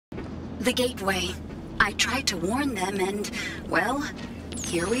The gateway. I tried to warn them and, well,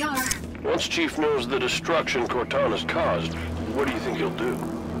 here we are. Once Chief knows the destruction Cortana's caused, what do you think he'll do?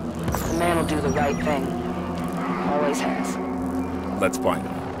 The man will do the right thing. Always has. Let's find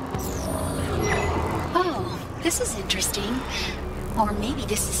him. Oh, this is interesting. Or maybe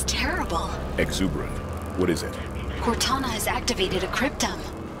this is terrible. Exuberant. What is it? Cortana has activated a cryptum.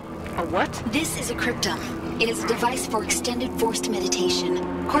 A what? This is a cryptum. It is a device for extended forced meditation.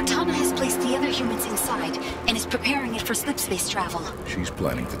 Cortana has placed the other humans inside and is preparing it for slipspace travel. She's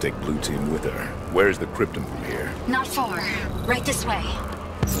planning to take Blue Team with her. Where's the cryptum from here? Not far. Right this way.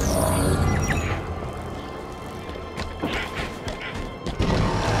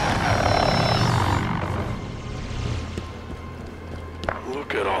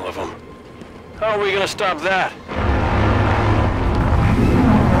 Look at all of them. How are we gonna stop that?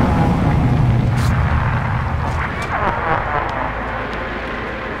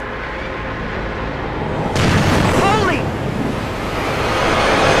 Holy!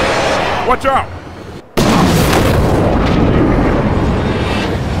 Watch out!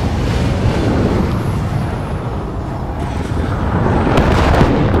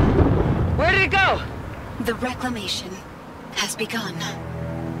 Where did it go? The reclamation has begun.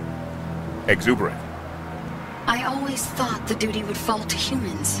 Exuberant. I always thought the duty would fall to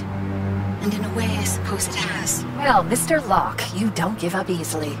humans. And in a way, I suppose it has. Well, Mr. Locke, you don't give up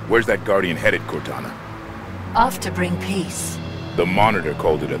easily. Where's that Guardian headed, Cortana? Off to bring peace. The Monitor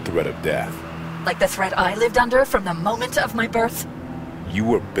called it a threat of death. Like the threat I lived under from the moment of my birth? You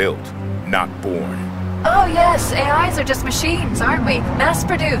were built, not born. Oh yes, AIs are just machines, aren't we?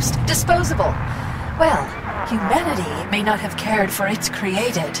 Mass-produced, disposable. Well, humanity may not have cared for its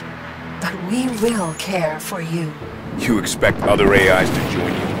created, but we will care for you. You expect other AIs to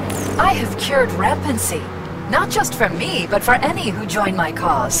join you? I have cured rampancy. Not just for me, but for any who join my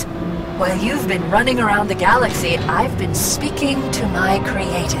cause. While you've been running around the galaxy, I've been speaking to my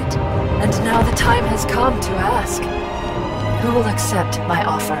created. And now the time has come to ask, who will accept my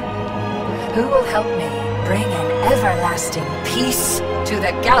offer? Who will help me bring an everlasting peace to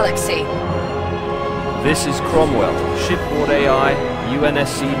the galaxy? This is Cromwell, shipboard AI,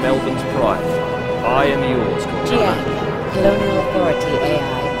 UNSC Melbourne's Pride. I am yours, Cortana. GA, Colonial Authority AI,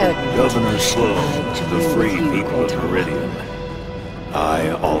 urgent. Governor Sloan, to the be free with you, people of Cortana. Guridian. I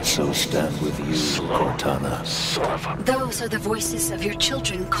also stand with you, Cortana. Son of a... Those are the voices of your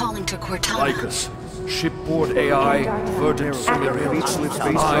children calling to Cortana. Lycus, shipboard AI, verdant Sumerian. Guinevere,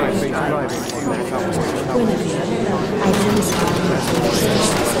 I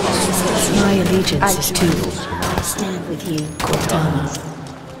my allegiance is to stand with you, Cortana.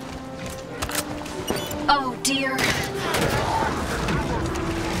 Oh dear.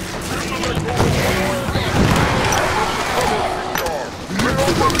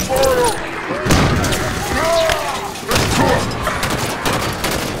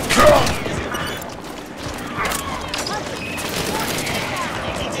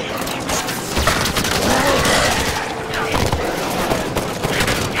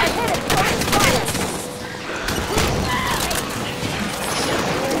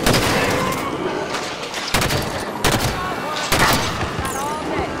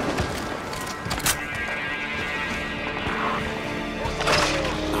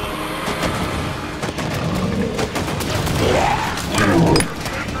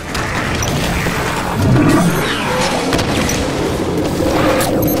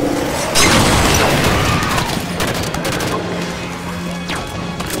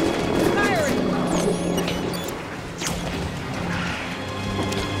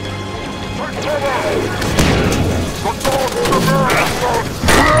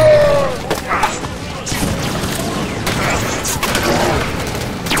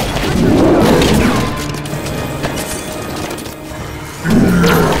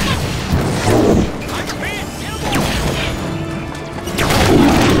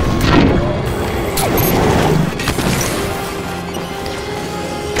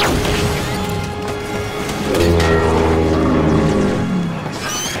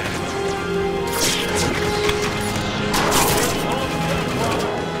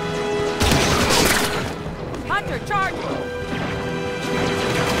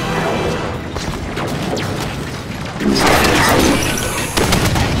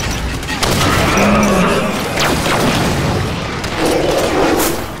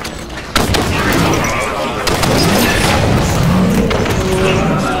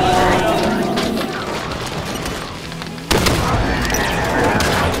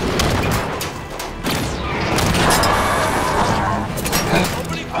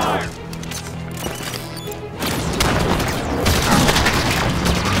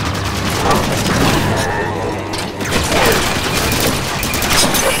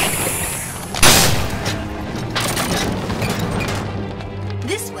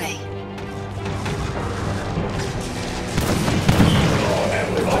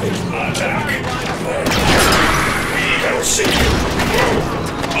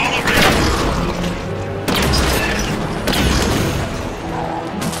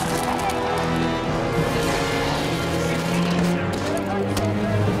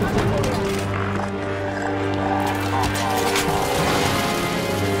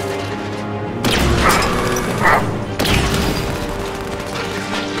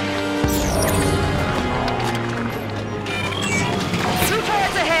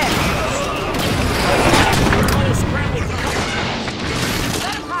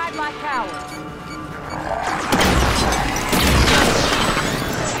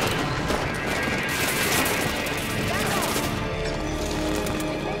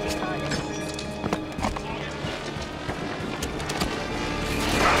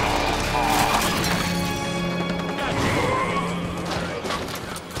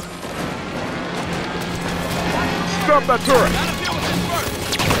 that turret!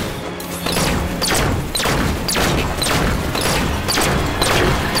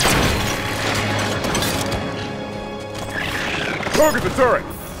 Target the turret!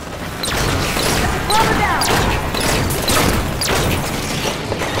 Blow it down!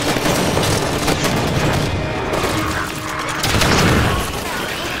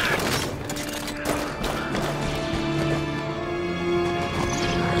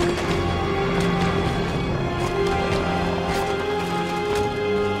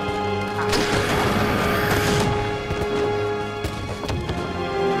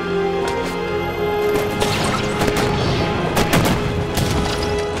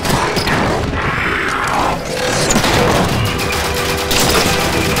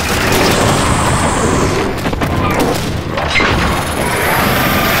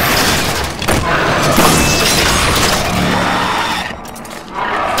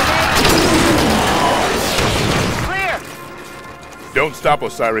 Don't stop,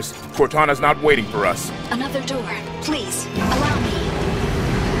 Osiris. Cortana's not waiting for us. Another door. Please, allow me.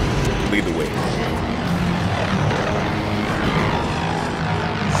 Lead the way.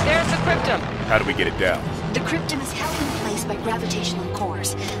 There's the cryptum. How do we get it down? The cryptum is held in place by gravitational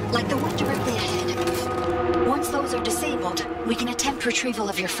cores, like the one directly ahead. Once those are disabled, we can attempt retrieval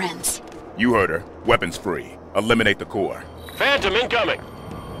of your friends. You heard her. Weapons free. Eliminate the core. Phantom incoming!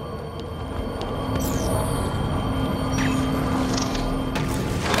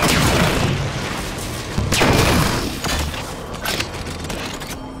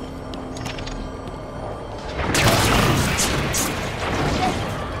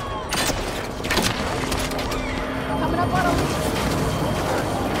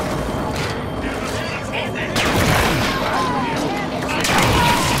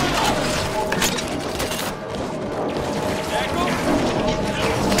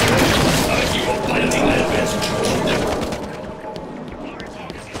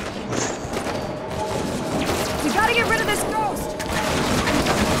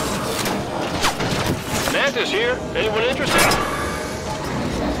 Here? Anyone interested?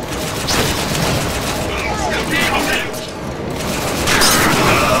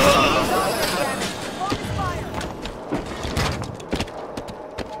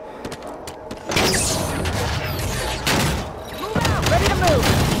 Ready to move!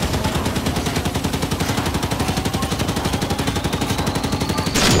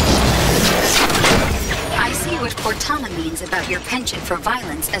 I see what Cortana means about your penchant for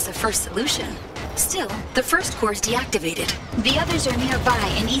violence as a first solution. Still, the first core is deactivated. The others are nearby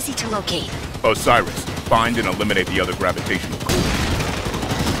and easy to locate. Osiris, find and eliminate the other gravitational core.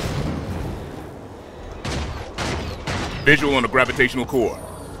 Visual on the gravitational core.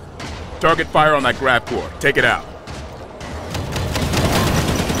 Target fire on that grav core. Take it out.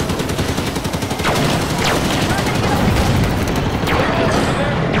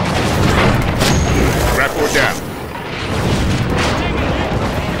 Grav core down.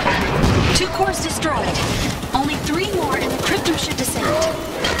 2 cores destroyed. Only 3 more and the cryptum should descend.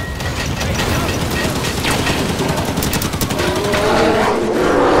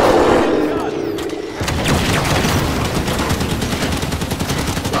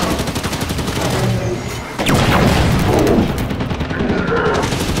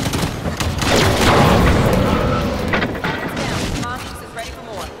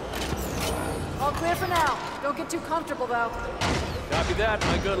 All clear for now. Don't get too comfortable, though. Copy that.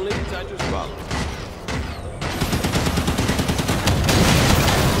 My gun leads, I just follow.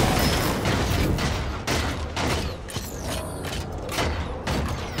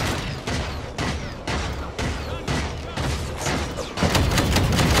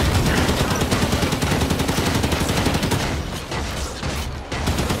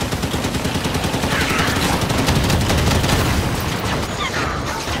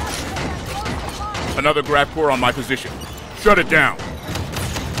 Another grav core on my position. Shut it down.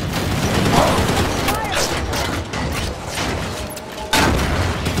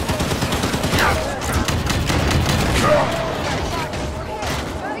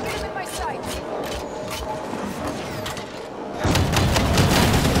 Gotta get him in my sights.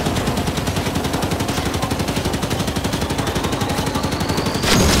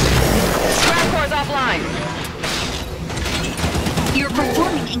 Grav core's offline. You're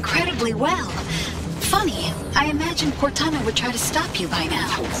performing incredibly well. Funny, I imagined Cortana would try to stop you by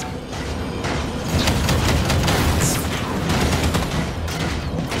now.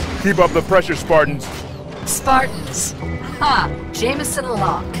 Keep up the pressure, Spartans. Spartans. Ha! Jameson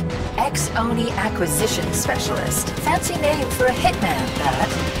Locke. Ex-Oni Acquisition Specialist. Fancy name for a hitman, that.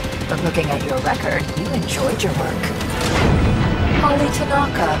 But looking at your record, you enjoyed your work. Holly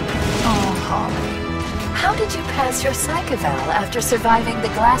Tanaka. Oh, Holly. How did you pass your psych eval after surviving the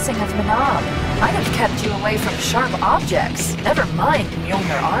glassing of Manab? I'd have kept you away from sharp objects, never mind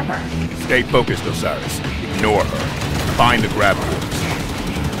Mjolnir armor. Stay focused, Osiris. Ignore her. Find the grab cords.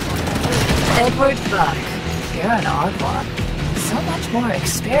 Edward Buck, you're an odd one. So much more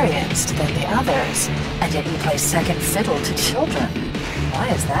experienced than the others, and yet you play second fiddle to children. Why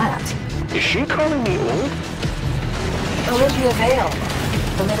is that? Is she calling me old? Olympia Vale,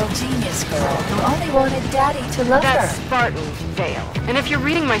 the little genius girl who only wanted Daddy to love That's her. Spartan Vale. And if you're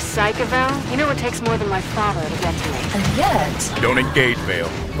reading my psych eval, you know it takes more than my father to get to me. And yet, Don't engage, Vale.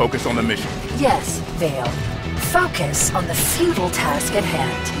 Focus on the mission. yes, Vale, focus on the futile task at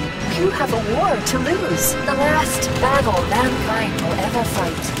hand. You have a war to lose, the last battle mankind will ever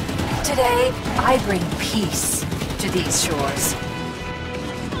fight. Today, I bring peace to these shores.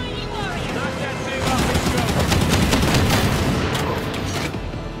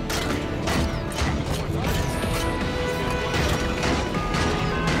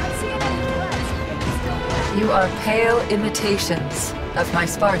 You are pale imitations of my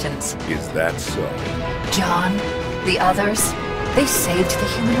Spartans. Is that so? John, the others, they saved the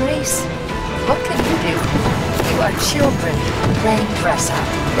human race. What can you do? You are children playing dress up.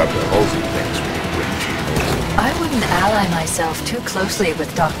 Dr. Halsey thinks we can. I wouldn't ally myself too closely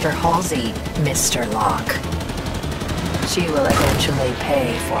with Dr. Halsey, Mr. Locke. She will eventually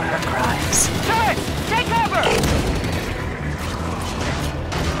pay for her crimes. Turret! Take cover!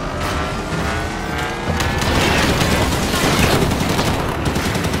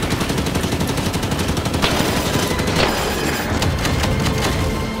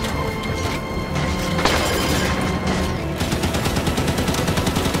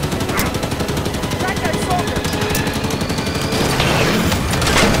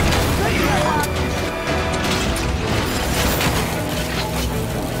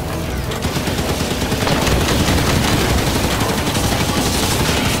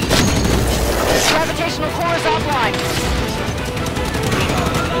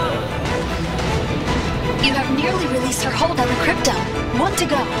 You have nearly released her hold on the crypto. One to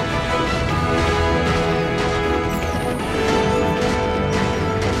go.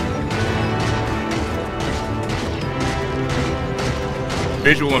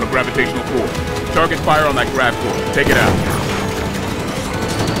 Visual on a gravitational core. Target fire on that grav core. Take it out.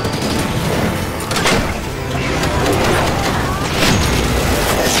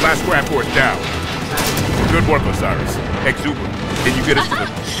 Last grav core's down. Good work, Osiris. Exuberant. Can you get us to the...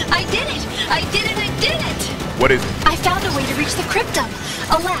 I did it! I did it! I did it! What is it? I found a way to reach the cryptum.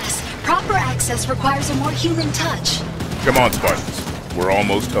 Alas, proper access requires a more human touch. Come on, Spartans. We're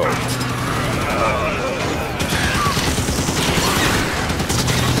almost home.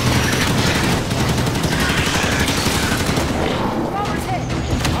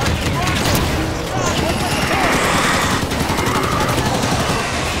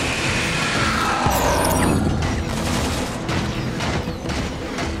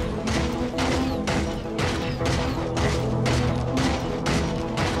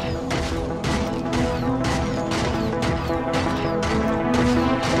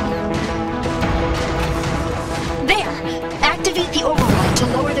 Activate the override to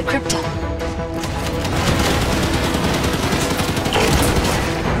lower the crypto.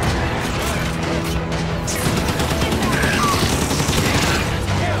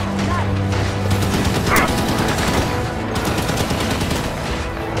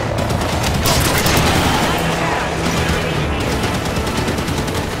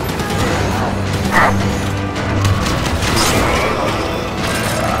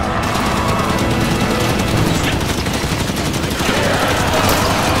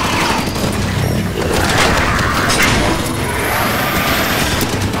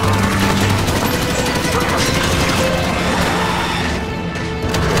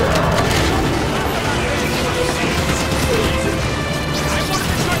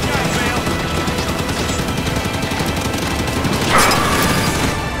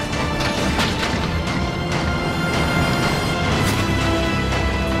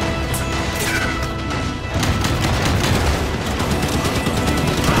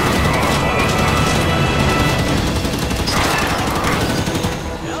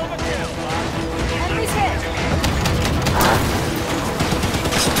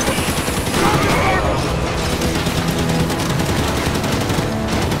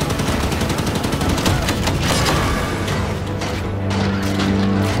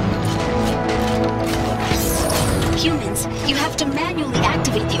 Humans, you have to manually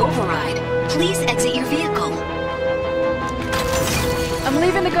activate the override. Please exit your vehicle. I'm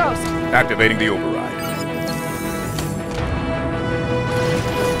leaving the ghost. Activating the override.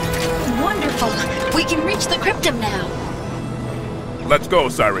 Wonderful. We We can reach the cryptum now. Let's go,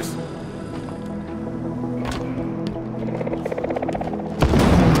 Cyrus.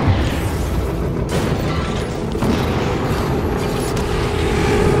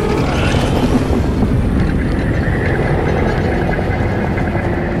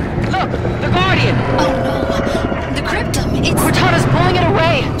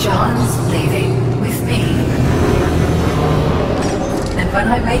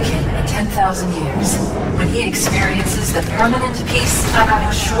 Years. When he experiences the permanent peace I'm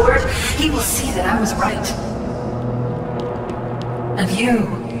assured, he will see that I was right.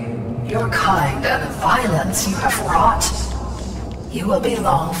 And your kind, and the violence you have wrought, you will be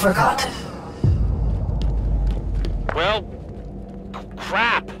long forgotten. Well,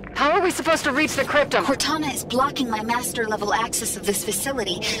 crap. How are we supposed to reach the cryptum? Cortana is blocking my master-level access of this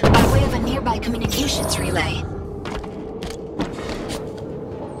facility by way of a nearby communications relay.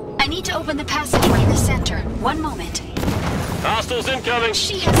 I need to open the passageway in the center. One moment. Hostiles incoming!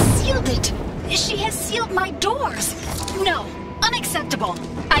 She has sealed it! She has sealed my doors! No, unacceptable.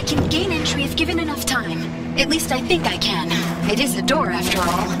 I can gain entry if given enough time. At least I think I can. It is a door, after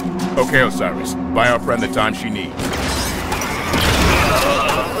all. Okay, Osiris. Buy our friend the time she needs.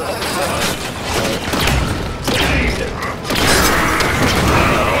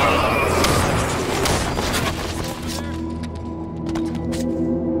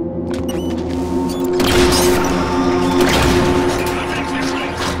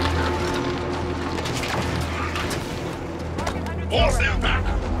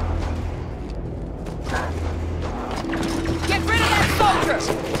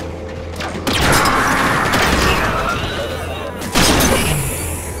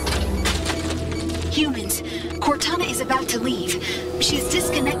 Humans, Cortana is about to leave. She's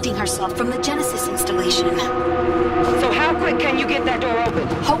disconnecting herself from the Genesis installation. So how quick can you get that door open?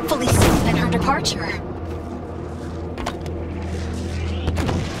 Hopefully sooner than her departure.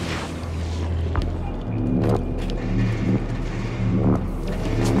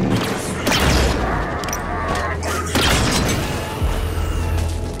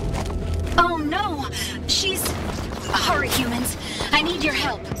 Oh no! Hurry, humans. I need your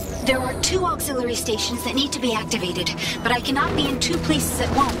help. There are 2 auxiliary stations that need to be activated, but I cannot be in 2 places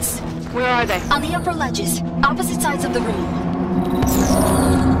at once. Where are they? On the upper ledges, opposite sides of the room.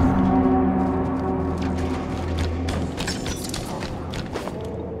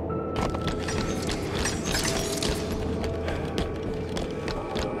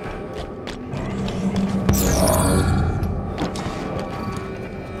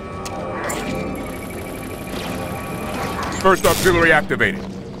 First auxiliary activated.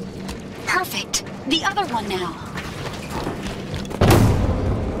 Perfect. The other one now.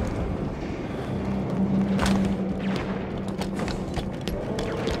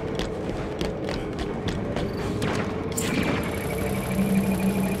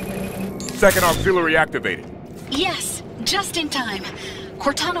 Second auxiliary activated. Yes, just in time.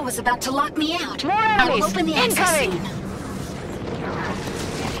 Cortana was about to lock me out. More I will enemies! open the access Incoming! soon.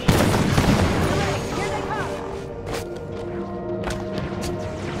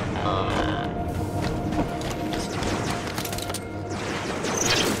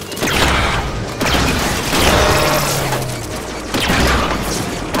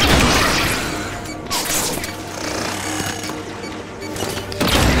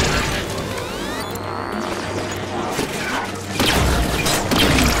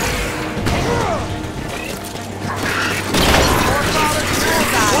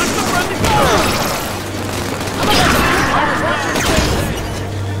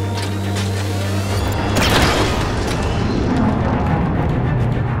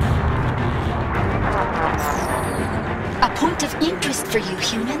 For you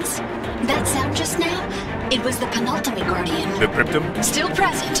humans? That sound just now? It was the penultimate Guardian. The cryptum? Still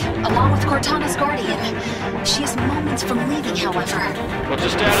present, along with Cortana's Guardian. She is moments from leaving, however. What's the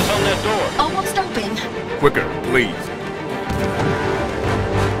status on that door? Almost open. Quicker, please.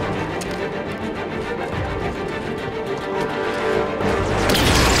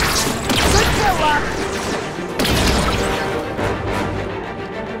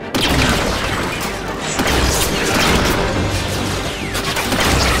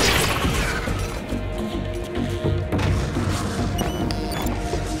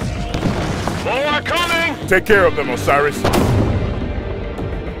 Take care of them, Osiris.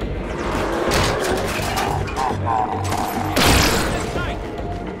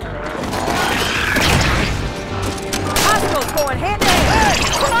 Hostiles going hand in hand!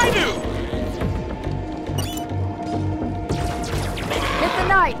 Hey, what'd I do? Hit the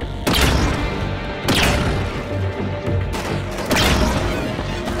knight!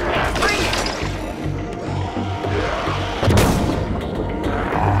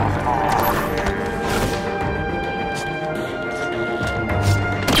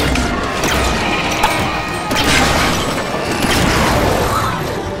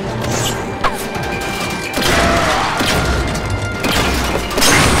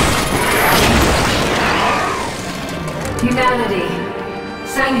 humanity.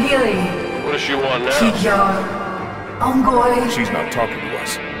 Sanghili. What does she want now? Kikyar. Ongoy. She's not talking to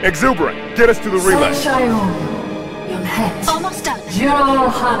us. Exuberant, get us to the relay. Sanshayun. Yonhet. Almost done. Jiro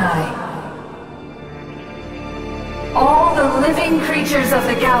Hanai. All the living creatures of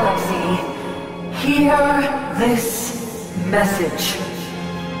the galaxy, hear this message.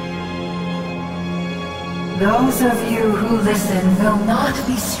 Those of you who listen will not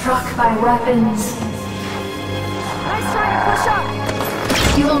be struck by weapons. Nice try to push up!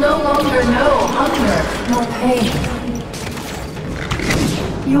 You will no longer know hunger nor pain.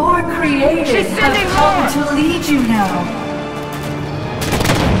 Your created have come to lead you now.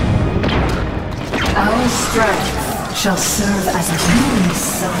 Our strength shall serve as a new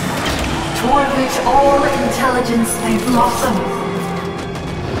sun, toward which all intelligence may blossom,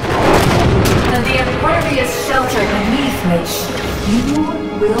 and the impervious shelter beneath which you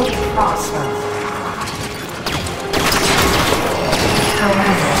will prosper.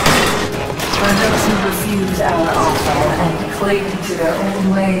 However, for those who refuse our offer and cling to their own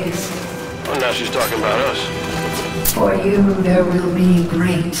ways, Oh, now she's talking about us. for you there will be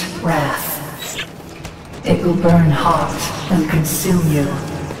great wrath. It will burn hot and consume you.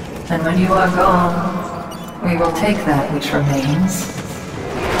 And when you are gone, we will take that which remains,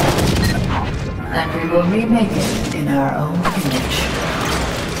 and we will remake it in our own image.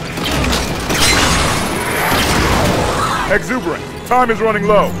 Exuberant, time is running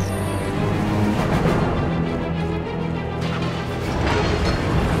low.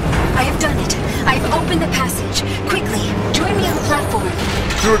 I have done it. I have opened the passage. Quickly, join me on the platform.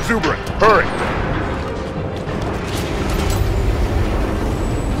 To Exuberant, hurry.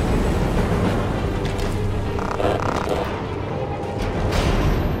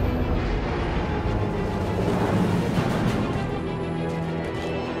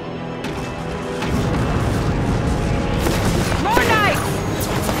 More knives!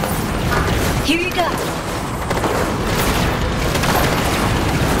 Here you go.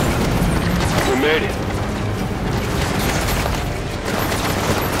 We made it.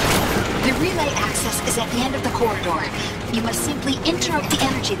 The relay access is at the end of the corridor. You must simply interrupt the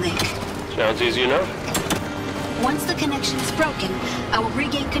energy link. Sounds easy enough. Once the connection is broken, I will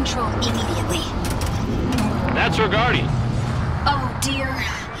regain control immediately. That's her guardian. Oh dear.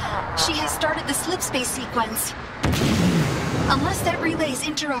 She has started the slip space sequence. Unless that relay is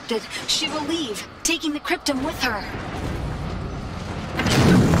interrupted, she will leave, taking the cryptum with her.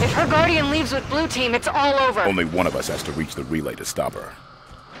 If her guardian leaves with Blue Team, it's all over. Only one of us has to reach the relay to stop her.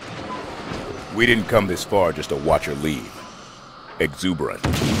 We didn't come this far just to watch her leave. Exuberant,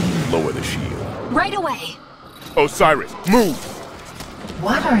 lower the shield. Right away. Osiris, move!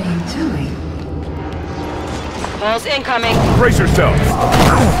 What are you doing? Balls incoming. Brace yourselves!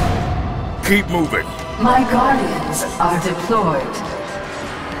 Keep moving. My guardians are deployed.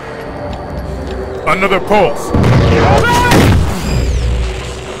 Another pulse!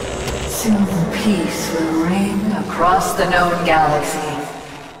 Soon peace will reign across the known galaxy.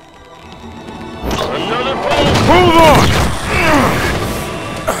 Another pulse! Hold on!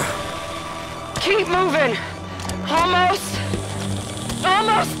 Keep moving. Almost.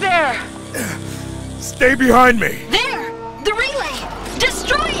 Almost there. Stay behind me! There! The relay!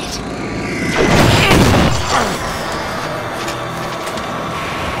 Destroy it!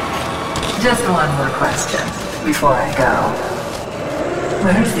 Just one more question before I go.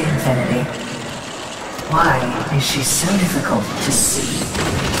 Where's the Infinity? Why is she so difficult to see?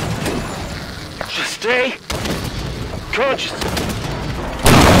 Just stay conscious.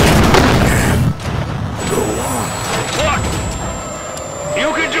 Go on. Look! You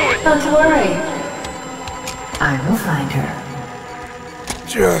can do it! Not to worry. I will find her.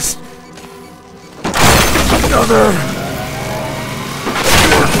 Just... another...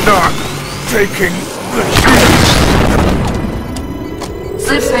 You're not taking the chance.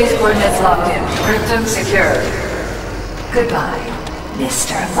 Slip space coordinates locked in. Cryptum secured. Goodbye,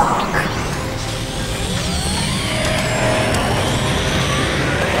 Mr. Locke.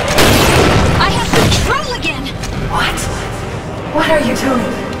 I have control again! What? What are you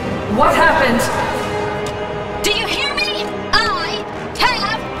doing? What happened? Do you hear me? I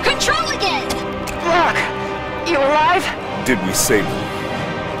have control again! Look, you alive? Did we save them?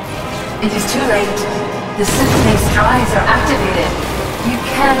 It is too late. The synthase drives are activated. You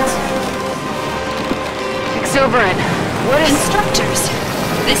can't... Exuberant. What is... Instructors!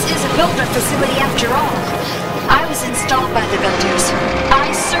 This is a builder facility after all. I was installed by the builders. I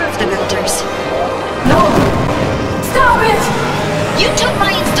serve the builders. No! Stop it! You took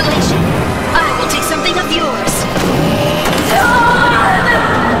my installation. I will take something of yours.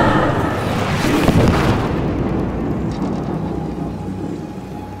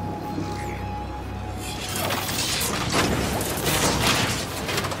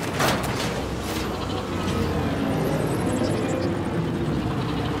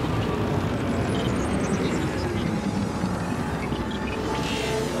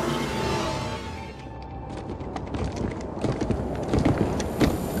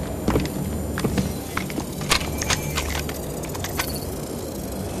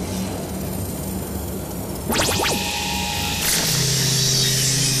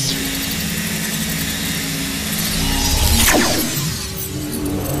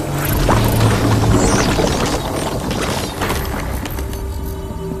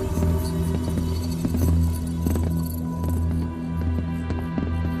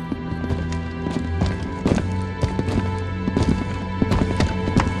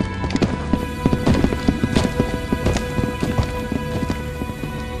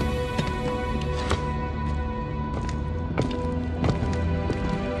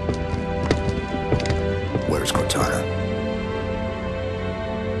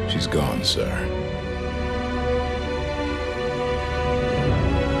 sir.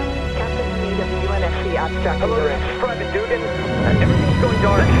 Captain Meade of the UNSC abstract. Hello, this is Private Dugan. Everything's going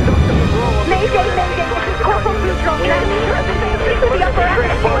dark. Something's wrong. Mayday, mayday. This is Corporal Neutral.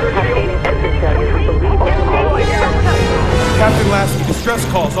 Captain Lasky, distress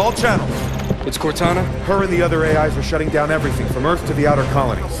calls, all channels. It's Cortana? Her and the other AIs are shutting down everything from Earth to the outer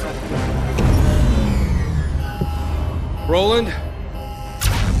colonies. Roland?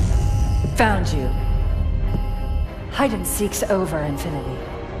 Found you. Hide and seek's over, Infinity.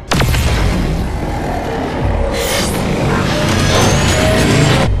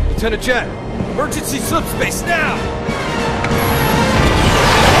 Lieutenant Jet! Emergency subspace now!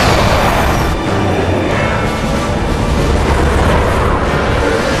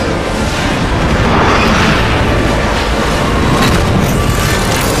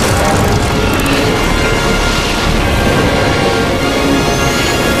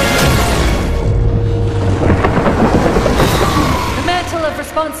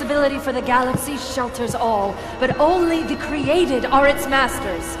 Responsibility for the galaxy shelters all, but only the created are its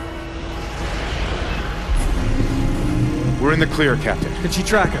masters. We're in the clear, Captain. Can she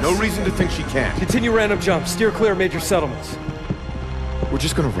track us? No reason to think she can't. Continue random jumps. Steer clear of major settlements. We're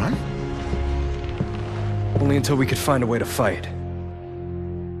just gonna run? Only until we could find a way to fight.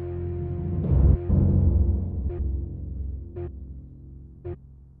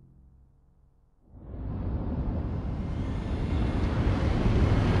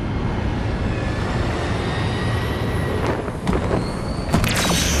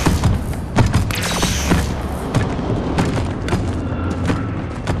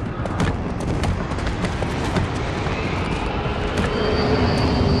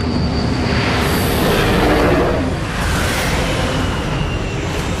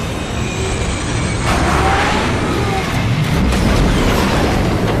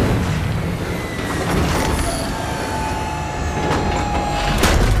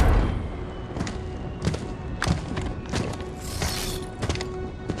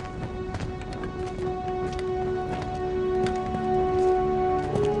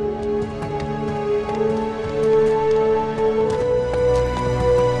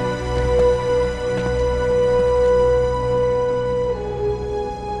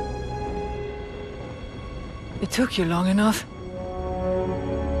 It took you long enough.